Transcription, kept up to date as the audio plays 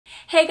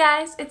Hey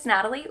guys, it's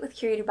Natalie with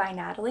Curated by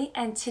Natalie,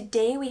 and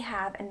today we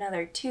have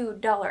another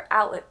 $2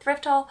 outlet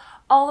thrift haul,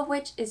 all of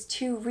which is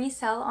to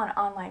resell on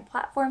online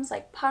platforms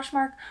like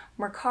Poshmark,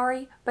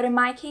 Mercari, but in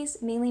my case,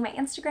 mainly my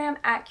Instagram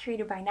at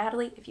Curated by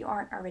Natalie if you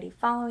aren't already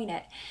following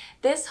it.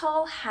 This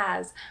haul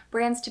has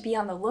brands to be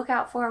on the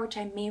lookout for, which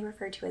I may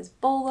refer to as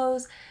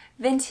Bolos,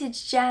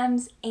 vintage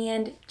gems,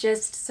 and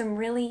just some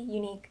really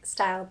unique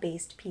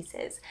style-based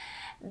pieces.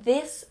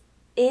 This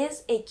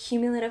is a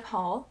cumulative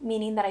haul,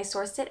 meaning that I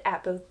sourced it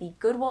at both the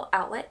Goodwill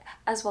outlet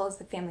as well as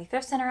the Family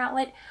Thrift Center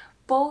outlet.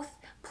 Both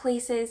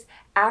places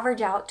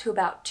average out to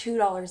about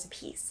 $2 a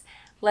piece.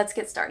 Let's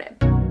get started.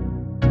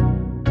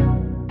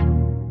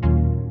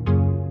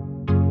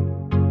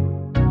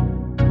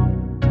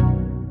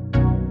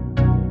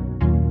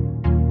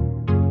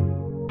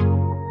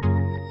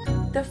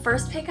 The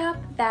first pickup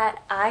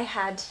that I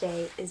had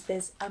today is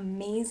this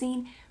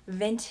amazing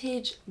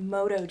vintage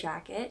moto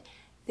jacket.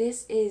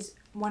 This is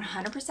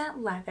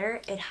 100%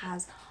 leather. It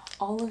has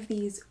all of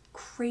these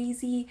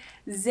crazy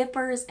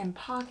zippers and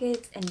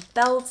pockets and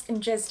belts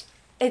and just,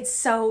 it's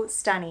so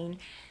stunning.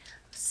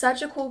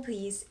 Such a cool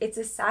piece. It's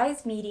a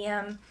size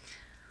medium.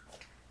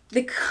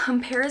 The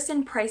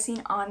comparison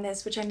pricing on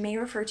this, which I may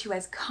refer to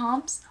as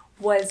comps,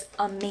 was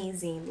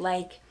amazing.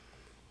 Like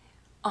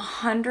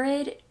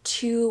 100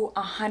 to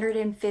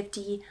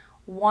 150.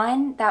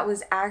 One that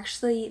was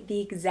actually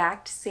the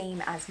exact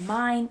same as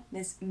mine,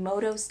 this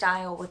moto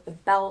style with the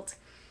belt,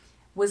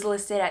 was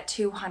listed at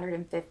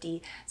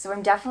 250. So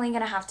I'm definitely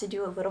gonna have to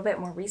do a little bit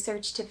more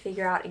research to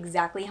figure out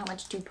exactly how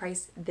much to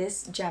price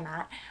this gem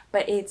at,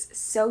 but it's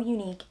so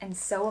unique and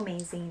so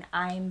amazing.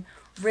 I'm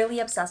really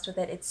obsessed with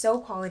it. It's so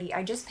quality.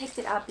 I just picked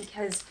it up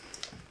because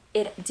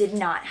it did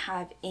not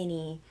have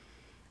any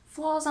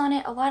flaws on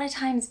it. A lot of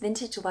times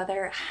vintage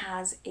leather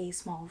has a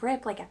small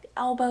rip like at the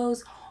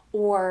elbows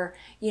or,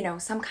 you know,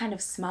 some kind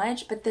of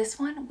smudge, but this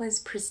one was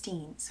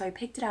pristine. So I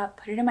picked it up,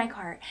 put it in my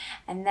cart,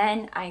 and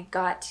then I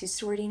got to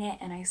sorting it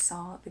and I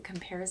saw the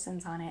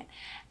comparisons on it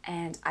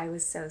and I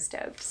was so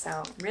stoked.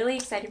 So really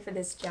excited for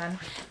this gem.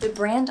 The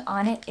brand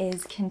on it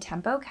is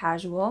Contempo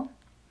Casual,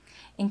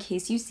 in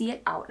case you see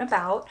it out and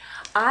about.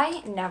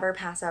 I never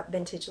pass up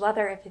vintage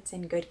leather if it's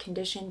in good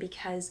condition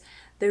because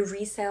the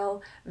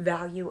resale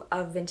value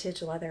of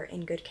vintage leather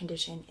in good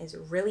condition is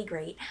really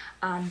great.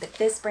 But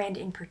this brand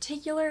in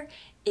particular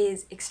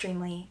is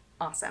extremely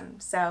awesome.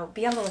 So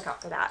be on the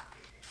lookout for that.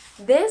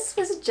 This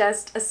was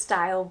just a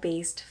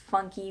style-based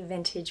funky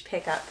vintage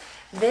pickup.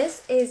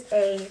 This is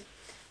a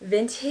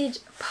vintage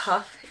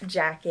puff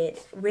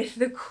jacket with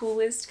the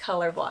coolest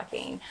color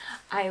blocking.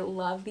 I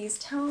love these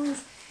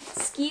tones.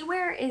 Ski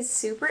wear is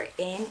super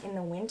in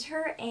the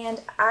winter,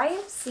 and I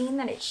have seen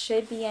that it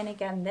should be in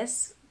again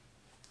this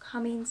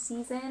coming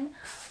season,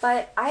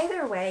 but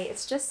either way,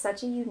 it's just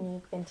such a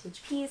unique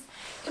vintage piece.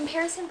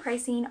 Comparison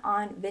pricing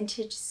on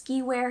vintage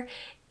ski wear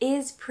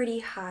is pretty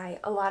high,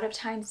 a lot of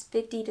times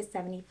 50 to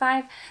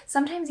 75,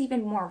 sometimes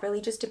even more,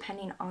 really just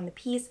depending on the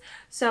piece.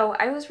 So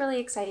I was really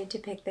excited to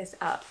pick this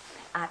up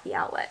at the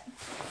outlet.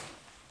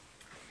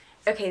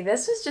 Okay,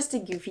 this was just a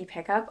goofy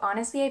pickup.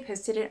 Honestly, I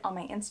posted it on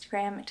my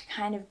Instagram to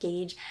kind of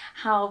gauge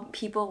how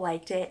people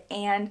liked it.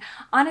 And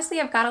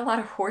honestly, I've got a lot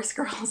of horse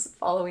girls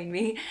following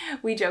me.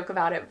 We joke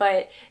about it,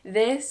 but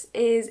this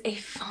is a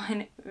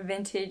fun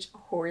vintage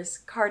horse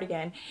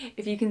cardigan.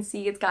 If you can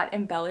see, it's got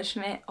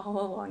embellishment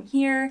all along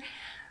here.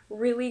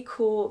 Really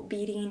cool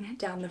beading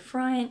down the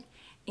front.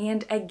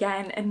 And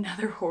again,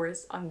 another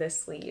horse on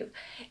this sleeve.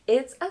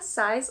 It's a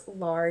size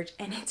large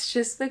and it's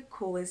just the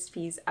coolest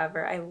piece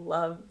ever. I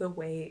love the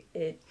way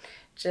it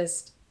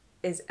just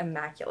is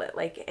immaculate.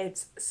 Like,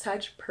 it's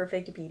such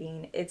perfect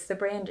beading. It's the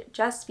brand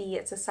Just Be.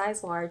 It's a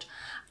size large.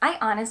 I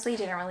honestly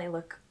didn't really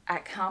look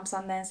at comps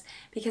on this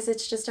because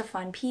it's just a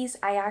fun piece.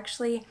 I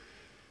actually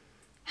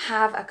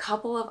have a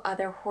couple of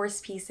other horse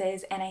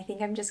pieces, and I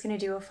think I'm just gonna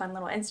do a fun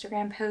little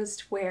Instagram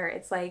post where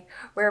it's like,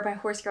 where are my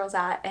horse girls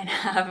at, and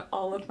have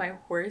all of my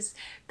horse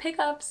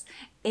pickups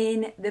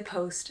in the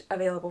post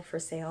available for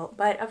sale.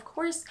 But of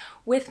course,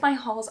 with my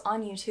hauls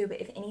on YouTube,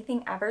 if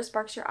anything ever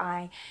sparks your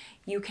eye,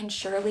 you can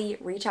surely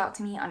reach out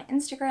to me on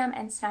Instagram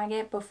and snag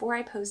it before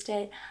I post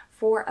it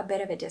for a bit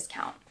of a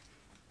discount.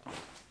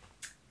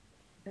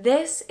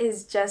 This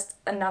is just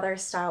another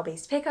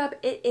style-based pickup.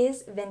 It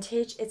is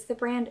vintage. It's the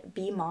brand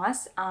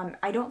Bolos.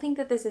 I don't think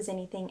that this is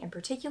anything in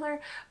particular,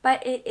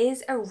 but it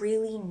is a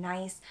really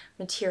nice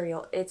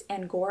material. It's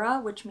Angora,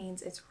 which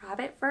means it's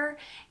rabbit fur,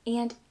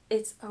 and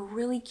it's a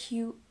really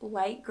cute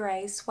light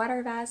gray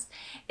sweater vest.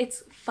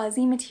 It's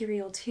fuzzy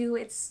material too.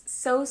 It's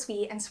so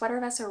sweet, and sweater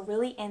vests are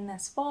really in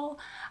this fall.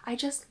 I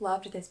just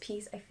loved this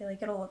piece. I feel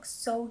like it'll look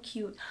so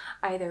cute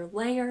either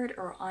layered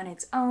or on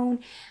its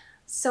own.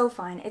 So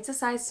fun. It's a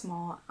size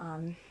small,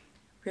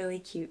 really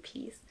cute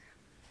piece.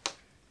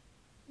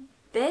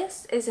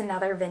 This is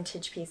another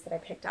vintage piece that I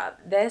picked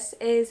up. This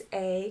is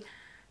a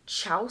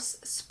Chouse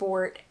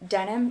Sport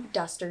denim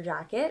duster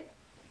jacket.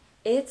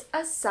 It's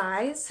a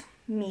size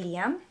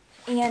medium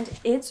and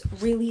it's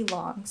really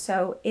long,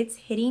 so it's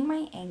hitting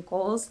my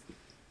ankles.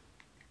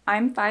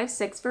 I'm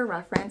 5'6" for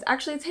reference.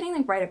 Actually, it's hitting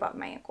like right above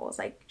my ankles,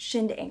 like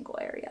shin to ankle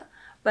area.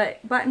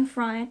 But button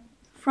front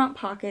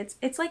pockets.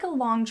 It's like a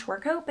long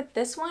short coat, but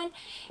this one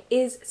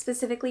is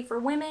specifically for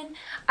women.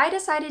 I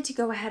decided to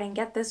go ahead and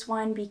get this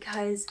one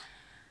because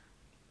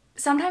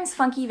sometimes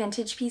funky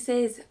vintage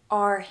pieces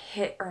are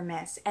hit or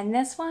miss, and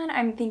this one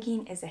I'm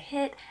thinking is a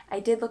hit. I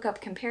did look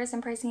up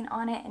comparison pricing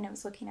on it, and it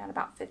was looking at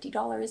about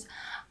 $50.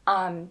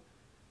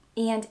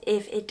 And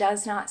if it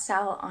does not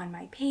sell on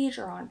my page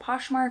or on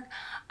Poshmark,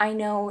 I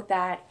know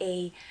that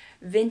a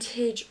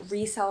vintage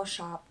resale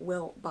shop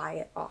will buy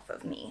it off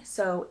of me.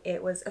 So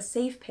it was a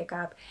safe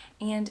pickup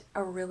and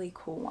a really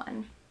cool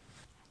one.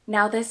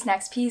 Now this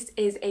next piece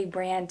is a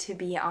brand to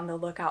be on the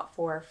lookout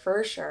for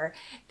sure.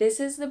 This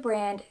is the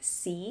brand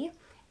Sea,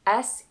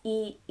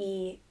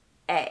 S-E-E-A.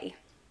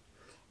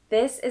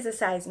 This is a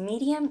size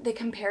medium. The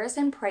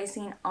comparison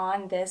pricing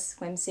on this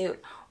swimsuit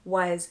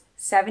was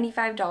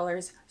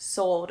 $75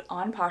 sold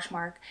on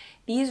Poshmark.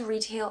 These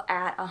retail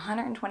at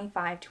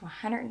 $125 to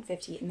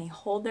 $150 and they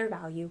hold their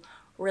value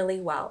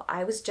really well.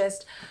 I was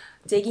just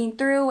digging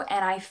through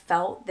and I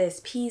felt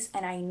this piece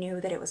and I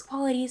knew that it was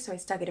quality, so I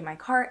stuck it in my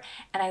cart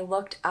and I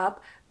looked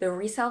up the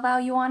resale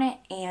value on it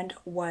and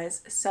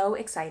was so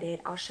excited.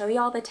 I'll show you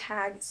all the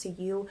tags so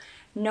you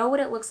know what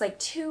it looks like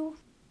too.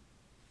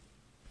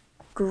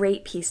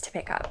 Great piece to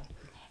pick up.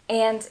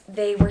 And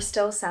they were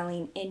still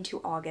selling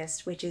into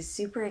August, which is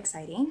super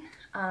exciting.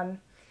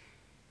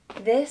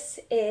 This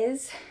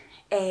is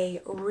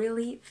a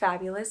really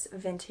fabulous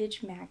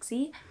vintage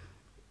maxi.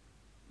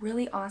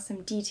 Really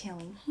awesome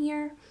detailing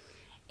here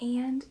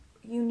and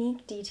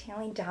unique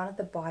detailing down at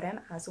the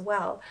bottom as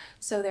well.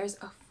 So there's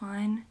a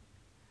fun,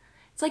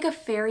 it's like a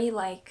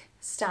fairy-like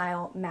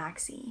style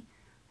maxi.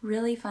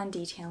 Really fun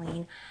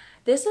detailing.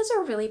 This is a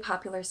really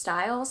popular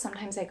style.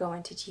 Sometimes I go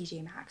into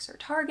TJ Maxx or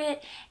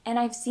Target and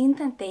I've seen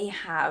that they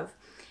have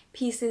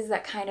pieces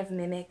that kind of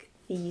mimic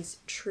these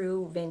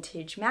true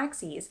vintage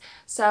maxis.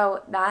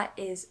 So that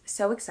is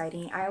so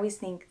exciting. I always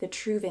think the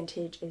true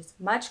vintage is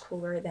much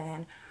cooler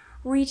than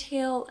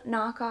retail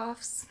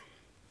knockoffs.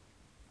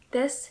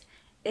 This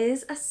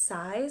is a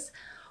size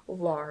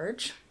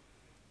large.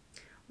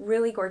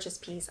 Really gorgeous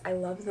piece. I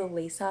love the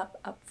lace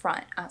up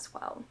front as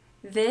well.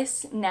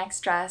 This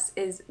next dress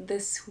is the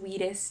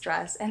sweetest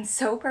dress and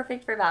so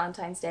perfect for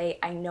Valentine's Day.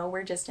 I know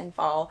we're just in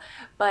fall,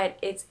 but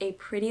it's a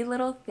pretty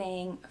little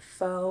thing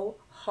faux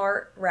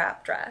heart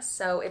wrap dress.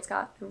 So it's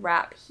got the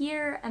wrap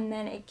here and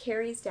then it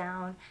carries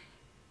down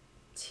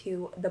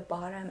to the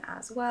bottom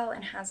as well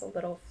and has a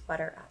little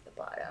flutter at the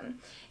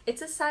bottom.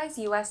 It's a size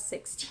US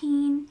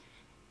 16.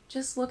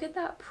 Just look at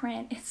that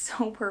print. It's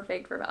so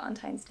perfect for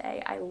Valentine's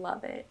Day. I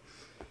love it.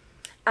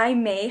 I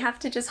may have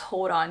to just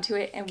hold on to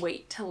it and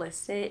wait to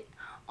list it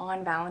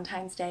on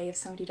Valentine's Day if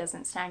somebody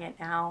doesn't snag it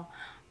now,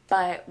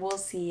 but we'll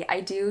see.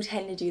 I do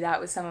tend to do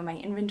that with some of my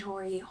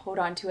inventory, hold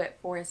on to it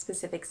for a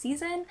specific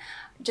season,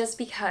 just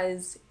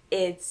because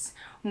it's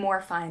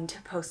more fun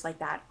to post like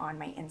that on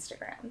my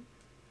Instagram.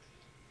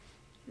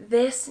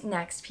 This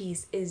next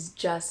piece is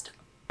just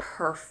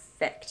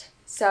perfect.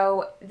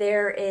 So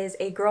there is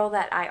a girl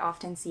that I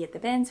often see at the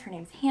bins. Her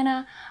name's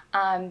Hannah,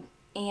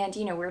 and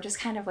you know, we're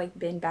just kind of like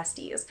bin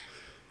besties.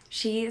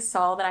 She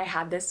saw that I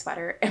had this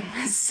sweater and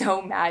was so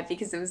mad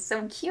because it was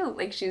so cute.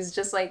 Like she was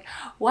just like,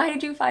 why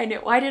did you find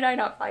it? Why did I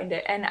not find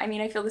it? And I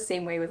mean, I feel the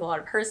same way with a lot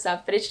of her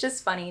stuff, but it's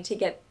just funny to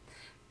get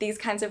these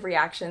kinds of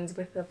reactions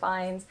with the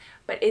finds.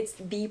 But it's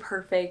the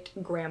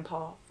perfect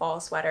grandpa fall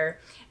sweater.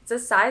 It's a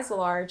size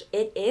large.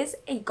 It is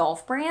a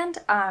golf brand.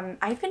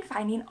 I've been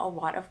finding a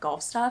lot of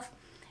golf stuff.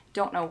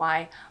 Don't know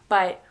why,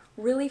 but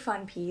really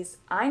fun piece.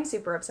 I'm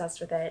super obsessed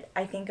with it.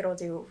 I think it'll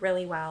do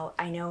really well.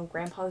 I know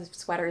grandpa's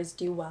sweaters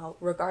do well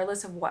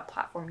regardless of what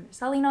platform you're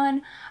selling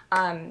on,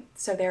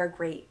 so they're a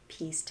great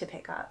piece to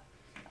pick up.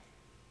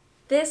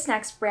 This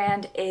next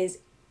brand is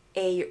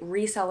a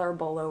reseller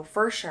Bolo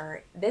for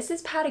sure. This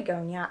is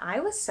Patagonia. I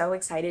was so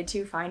excited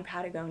to find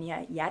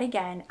Patagonia yet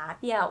again at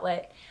the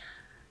outlet.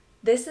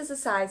 This is a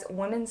size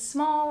women's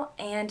small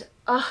and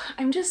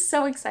I'm just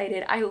so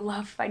excited. I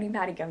love finding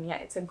Patagonia.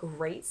 It's a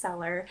great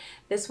seller.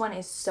 This one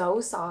is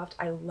so soft.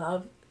 I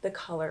love the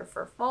color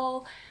for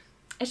fall.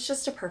 It's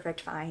just a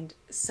perfect find.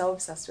 So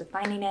obsessed with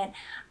finding it.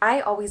 I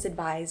always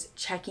advise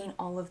checking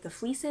all of the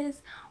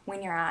fleeces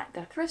when you're at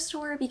the thrift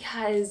store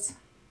because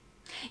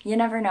you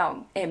never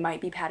know. It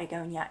might be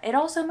Patagonia. It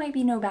also might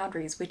be No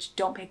Boundaries, which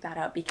don't pick that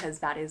up because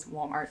that is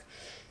Walmart.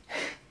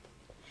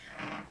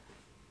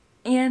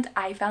 And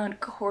I found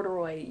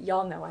corduroy.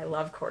 Y'all know I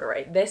love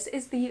corduroy. This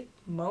is the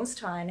most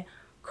fun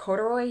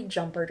corduroy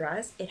jumper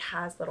dress. It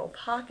has little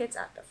pockets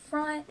at the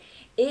front.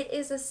 It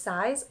is a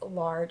size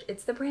large.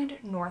 It's the brand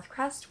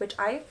Northcrest, which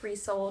I have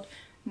resold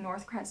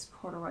Northcrest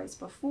corduroys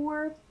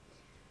before.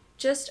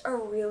 Just a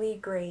really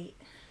great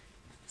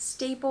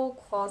staple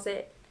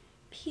closet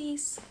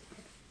piece.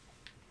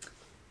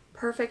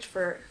 Perfect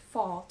for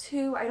fall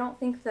too. I don't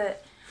think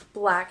that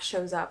black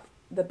shows up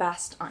the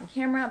best on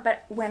camera,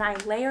 but when I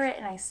layer it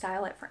and I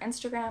style it for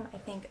Instagram, I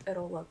think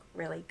it'll look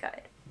really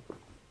good.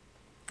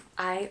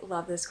 I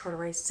love this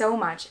corduroy so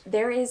much.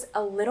 There is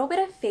a little bit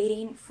of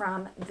fading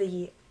from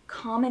the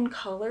common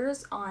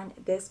colors on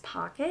this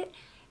pocket.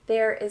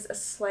 There is a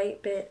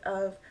slight bit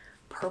of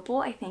purple.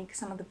 I think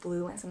some of the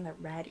blue and some of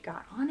the red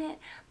got on it,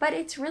 but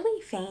it's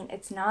really faint.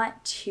 It's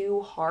not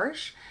too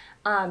harsh.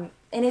 And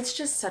it's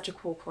just such a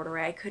cool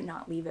corduroy. I could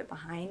not leave it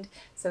behind.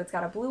 So it's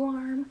got a blue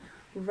arm,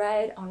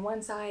 red on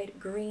one side,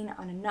 green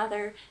on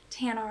another,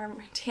 tan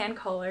arm, tan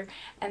collar,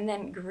 and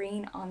then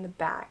green on the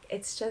back.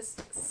 It's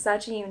just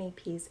such a unique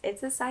piece.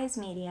 It's a size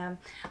medium,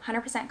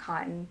 100%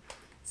 cotton.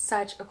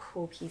 Such a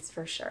cool piece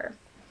for sure.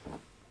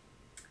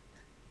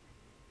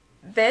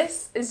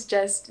 This is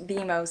just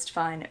the most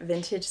fun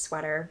vintage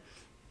sweater.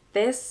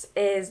 This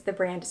is the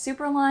brand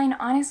Superline.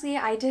 Honestly,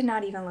 I did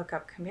not even look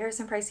up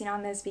comparison pricing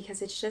on this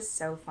because it's just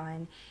so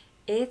fun.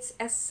 It's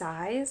a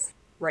size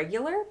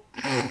regular.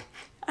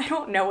 I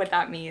don't know what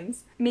that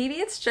means. Maybe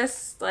it's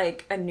just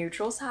like a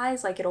neutral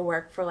size, like it'll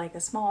work for like a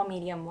small,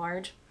 medium,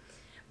 large.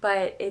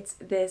 But it's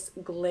this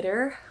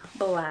glitter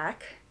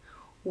black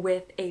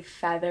with a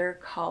feather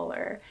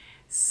collar.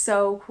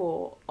 So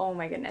cool. Oh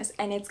my goodness.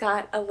 And it's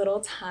got a little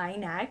tie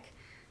neck.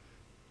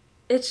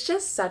 It's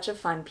just such a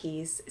fun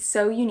piece.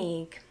 So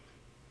unique.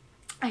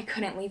 I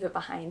couldn't leave it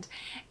behind.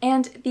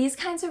 And these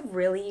kinds of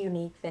really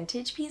unique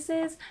vintage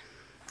pieces,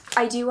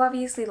 I do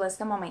obviously list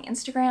them on my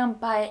Instagram,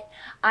 but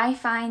I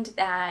find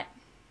that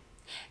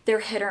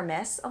they're hit or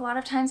miss a lot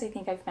of times. I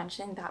think I've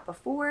mentioned that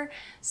before.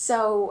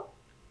 So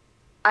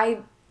I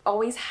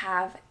always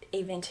have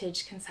a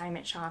vintage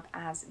consignment shop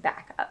as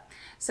backup.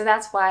 So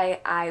that's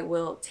why I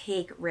will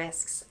take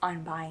risks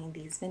on buying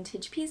these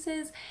vintage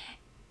pieces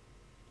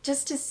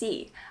just to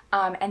see,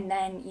 and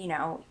then, you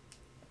know,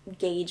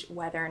 gauge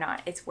whether or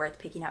not it's worth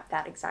picking up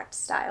that exact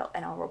style,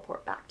 and I'll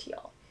report back to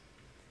y'all.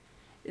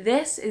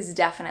 This is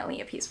definitely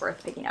a piece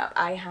worth picking up.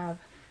 I have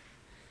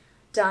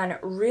done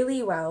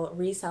really well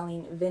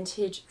reselling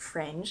vintage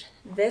fringe.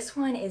 This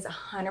one is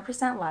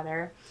 100%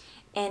 leather,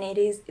 and it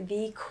is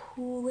the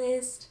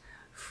coolest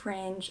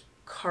fringe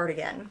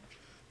cardigan.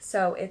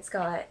 So it's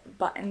got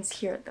buttons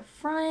here at the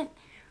front,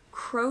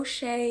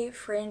 crochet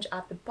fringe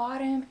at the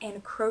bottom,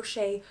 and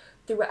crochet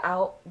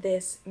throughout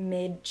this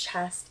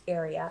mid-chest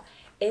area.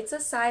 It's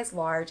a size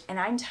large, and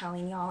I'm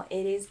telling y'all,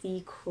 it is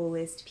the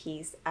coolest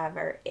piece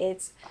ever.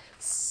 It's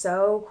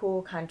so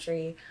cool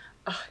country.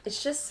 Ugh,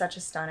 it's just such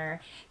a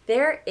stunner.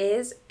 There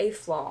is a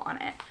flaw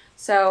on it.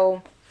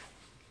 So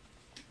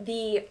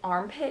the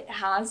armpit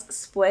has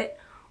split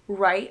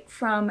right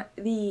from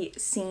the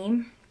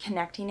seam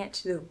connecting it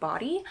to the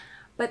body,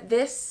 but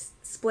this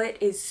split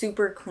is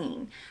super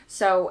clean.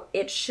 So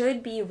it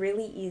should be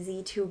really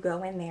easy to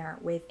go in there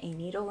with a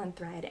needle and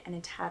thread and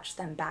attach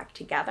them back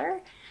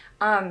together.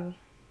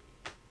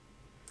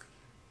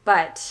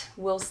 But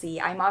we'll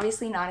see. I'm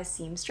obviously not a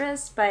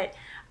seamstress, but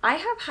I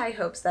have high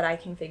hopes that I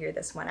can figure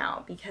this one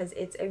out because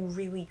it's a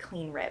really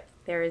clean rip.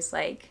 There is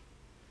like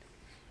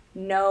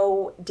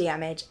no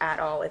damage at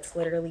all. It's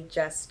literally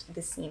just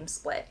the seam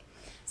split.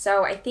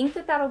 So I think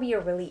that that'll be a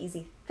really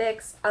easy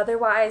fix.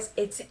 Otherwise,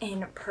 it's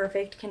in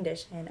perfect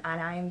condition,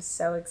 and I'm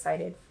so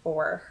excited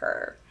for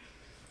her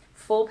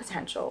full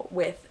potential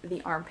with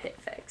the armpit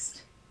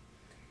fixed.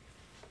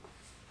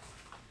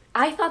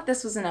 I thought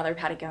this was another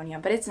Patagonia,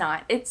 but it's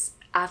not. It's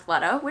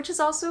Athleta, which is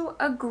also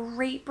a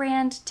great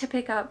brand to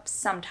pick up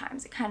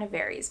sometimes. It kind of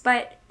varies,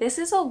 but this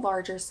is a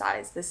larger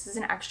size. This is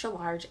an extra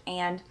large,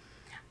 and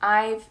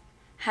I've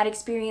had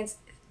experience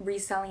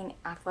reselling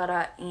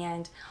Athleta,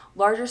 and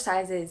larger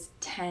sizes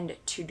tend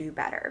to do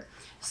better.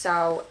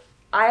 So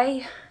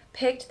I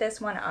picked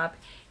this one up.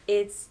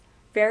 It's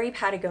very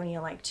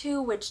Patagonia-like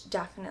too, which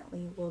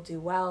definitely will do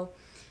well.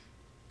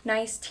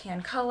 Nice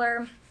tan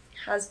color,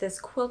 has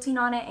this quilting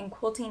on it, and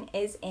quilting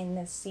is in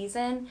this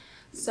season.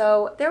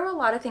 So there were a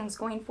lot of things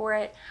going for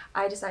it.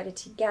 I decided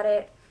to get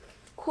it.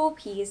 Cool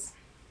piece.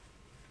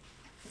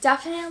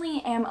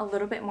 Definitely am a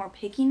little bit more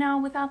picky now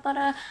with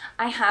Athleta.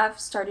 I have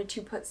started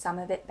to put some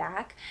of it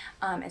back,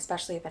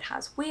 especially if it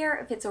has wear,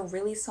 if it's a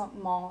really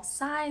small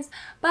size,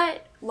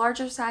 but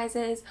larger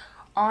sizes,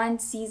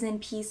 on-season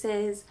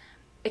pieces,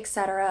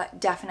 etc.,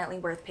 definitely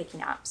worth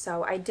picking up.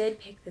 So I did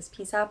pick this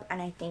piece up,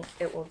 and I think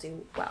it will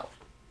do well.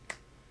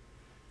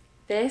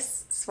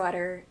 This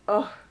sweater,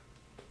 oh,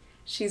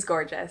 she's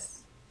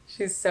gorgeous.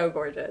 She's so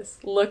gorgeous.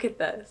 Look at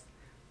this.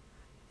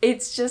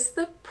 It's just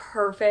the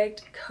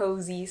perfect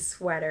cozy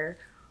sweater.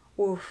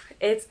 Oof.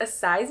 It's a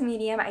size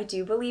medium. I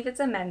do believe it's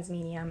a men's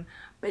medium,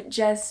 but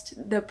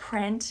just the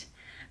print,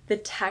 the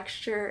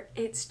texture,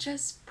 it's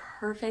just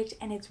perfect,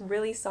 and it's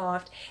really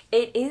soft.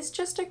 It is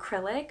just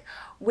acrylic,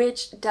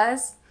 which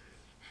does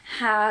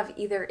have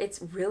either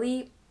it's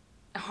really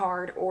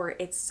hard or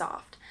it's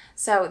soft.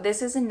 So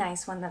this is a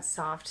nice one that's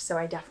soft, so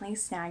I definitely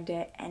snagged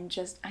it, and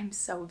just I'm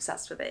so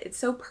obsessed with it. It's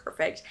so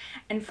perfect,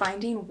 and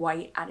finding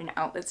white at an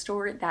outlet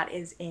store that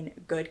is in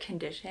good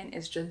condition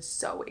is just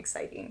so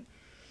exciting.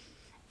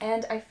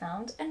 And I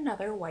found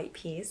another white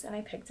piece, and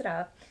I picked it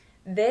up.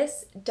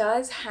 This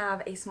does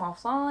have a small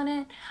flaw in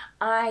it.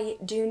 I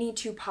do need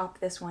to pop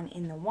this one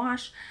in the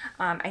wash.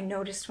 I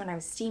noticed when I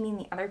was steaming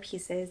the other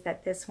pieces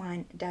that this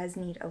one does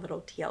need a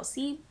little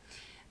TLC.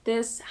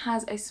 This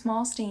has a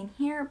small stain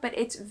here, but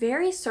it's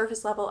very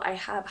surface level. I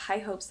have high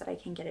hopes that I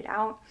can get it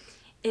out.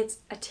 It's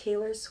a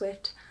Taylor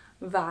Swift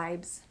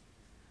Vibes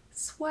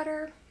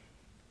sweater.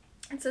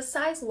 It's a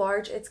size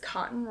large, it's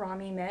cotton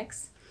ramie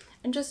mix,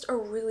 and just a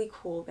really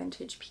cool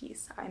vintage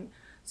piece. I'm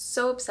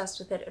so obsessed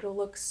with it. It'll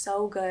look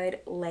so good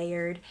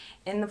layered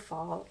in the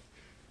fall.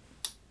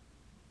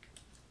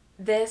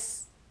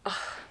 This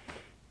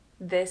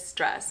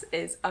dress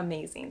is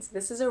amazing. So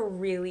this is a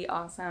really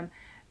awesome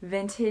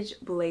vintage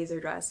blazer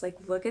dress. Like,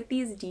 look at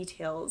these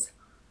details.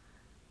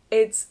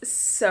 It's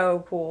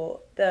so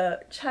cool.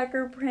 The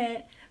checker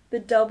print, the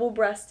double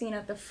breasting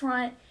at the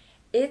front.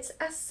 It's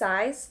a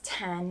size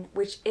 10,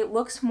 which it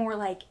looks more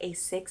like a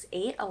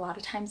 6'8". A lot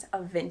of times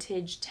a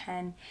vintage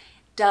 10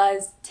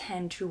 does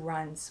tend to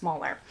run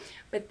smaller,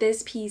 but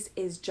this piece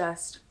is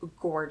just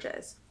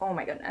gorgeous. Oh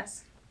my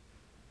goodness.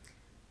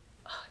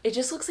 It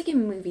just looks like a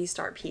movie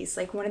star piece,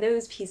 like one of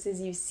those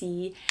pieces you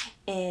see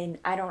in,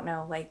 I don't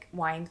know, like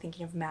why I'm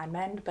thinking of Mad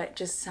Men, but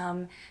just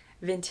some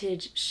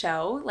vintage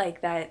show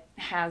like that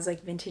has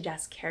like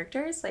vintage-esque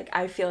characters. Like,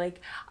 I feel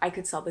like I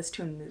could sell this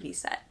to a movie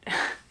set.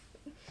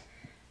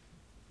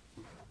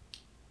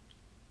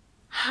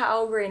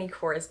 How granny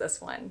core is this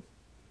one?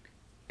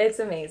 It's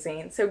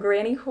amazing. So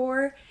granny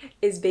core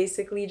is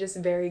basically just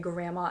very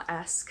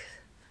grandma-esque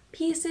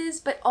pieces,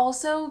 but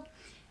also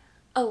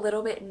a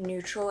little bit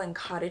neutral and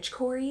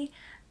cottagecore-y.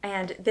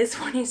 And this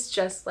one is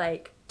just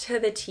like to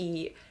the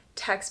T,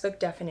 textbook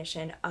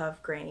definition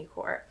of granny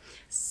core.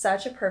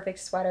 Such a perfect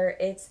sweater.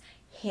 It's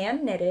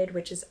hand knitted,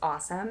 which is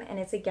awesome. And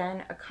it's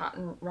again a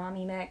cotton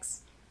ramie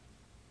mix.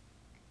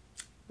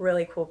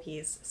 Really cool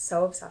piece.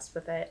 So obsessed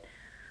with it.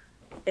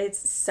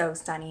 It's so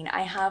stunning.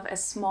 I have a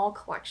small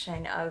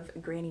collection of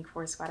granny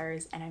core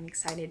sweaters and I'm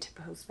excited to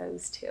post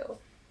those too.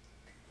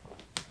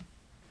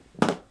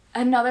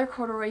 Another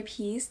corduroy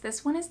piece.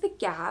 This one is the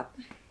Gap.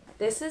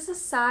 This is a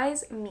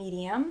size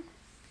medium.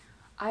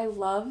 I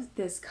love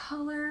this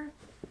color.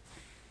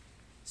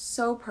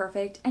 So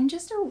perfect, and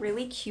just a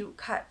really cute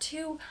cut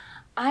too.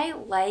 I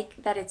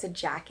like that it's a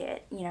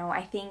jacket. You know,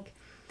 I think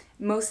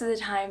most of the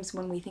times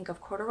when we think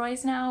of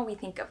corduroys now, we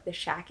think of the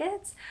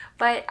shackets,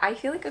 but I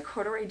feel like a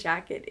corduroy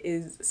jacket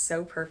is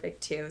so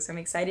perfect too. So I'm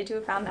excited to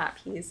have found that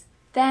piece.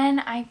 Then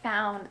I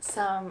found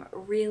some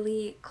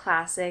really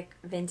classic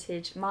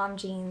vintage mom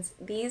jeans.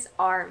 These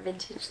are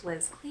vintage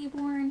Liz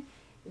Claiborne.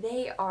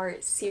 They are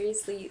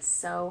seriously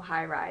so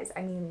high rise.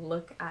 I mean,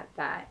 look at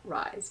that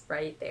rise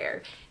right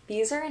there.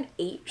 These are an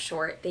 8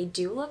 short. They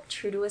do look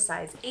true to a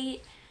size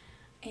 8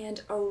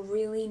 and a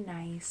really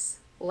nice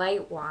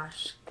light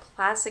wash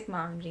classic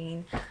mom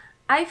jean.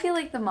 I feel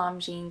like the mom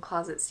jean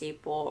closet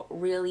staple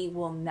really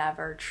will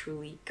never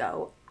truly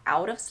go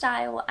out of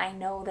style. I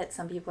know that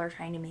some people are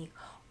trying to make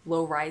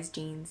low-rise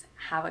jeans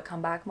have a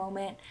comeback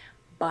moment,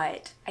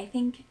 but I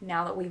think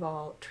now that we've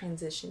all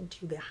transitioned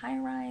to the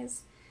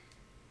high-rise,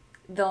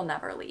 they'll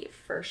never leave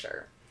for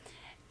sure.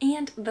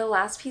 And the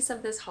last piece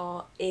of this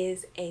haul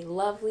is a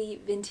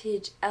lovely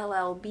vintage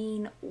LL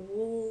Bean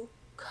wool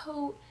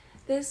coat.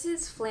 This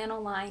is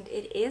flannel lined.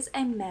 It is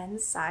a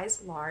men's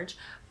size large,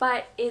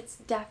 but it's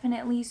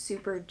definitely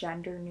super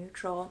gender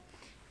neutral.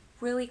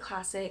 Really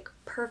classic,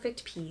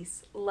 perfect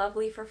piece,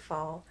 lovely for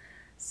fall.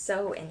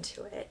 So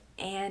into it.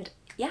 And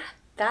yeah,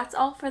 that's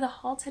all for the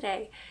haul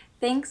today.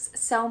 Thanks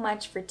so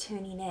much for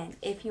tuning in.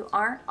 If you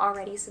aren't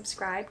already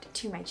subscribed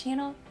to my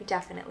channel, you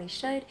definitely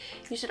should.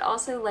 You should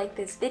also like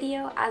this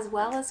video as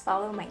well as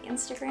follow my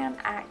Instagram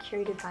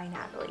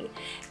 @CuratedByNatalie.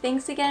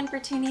 Thanks again for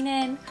tuning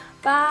in.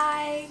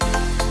 Bye!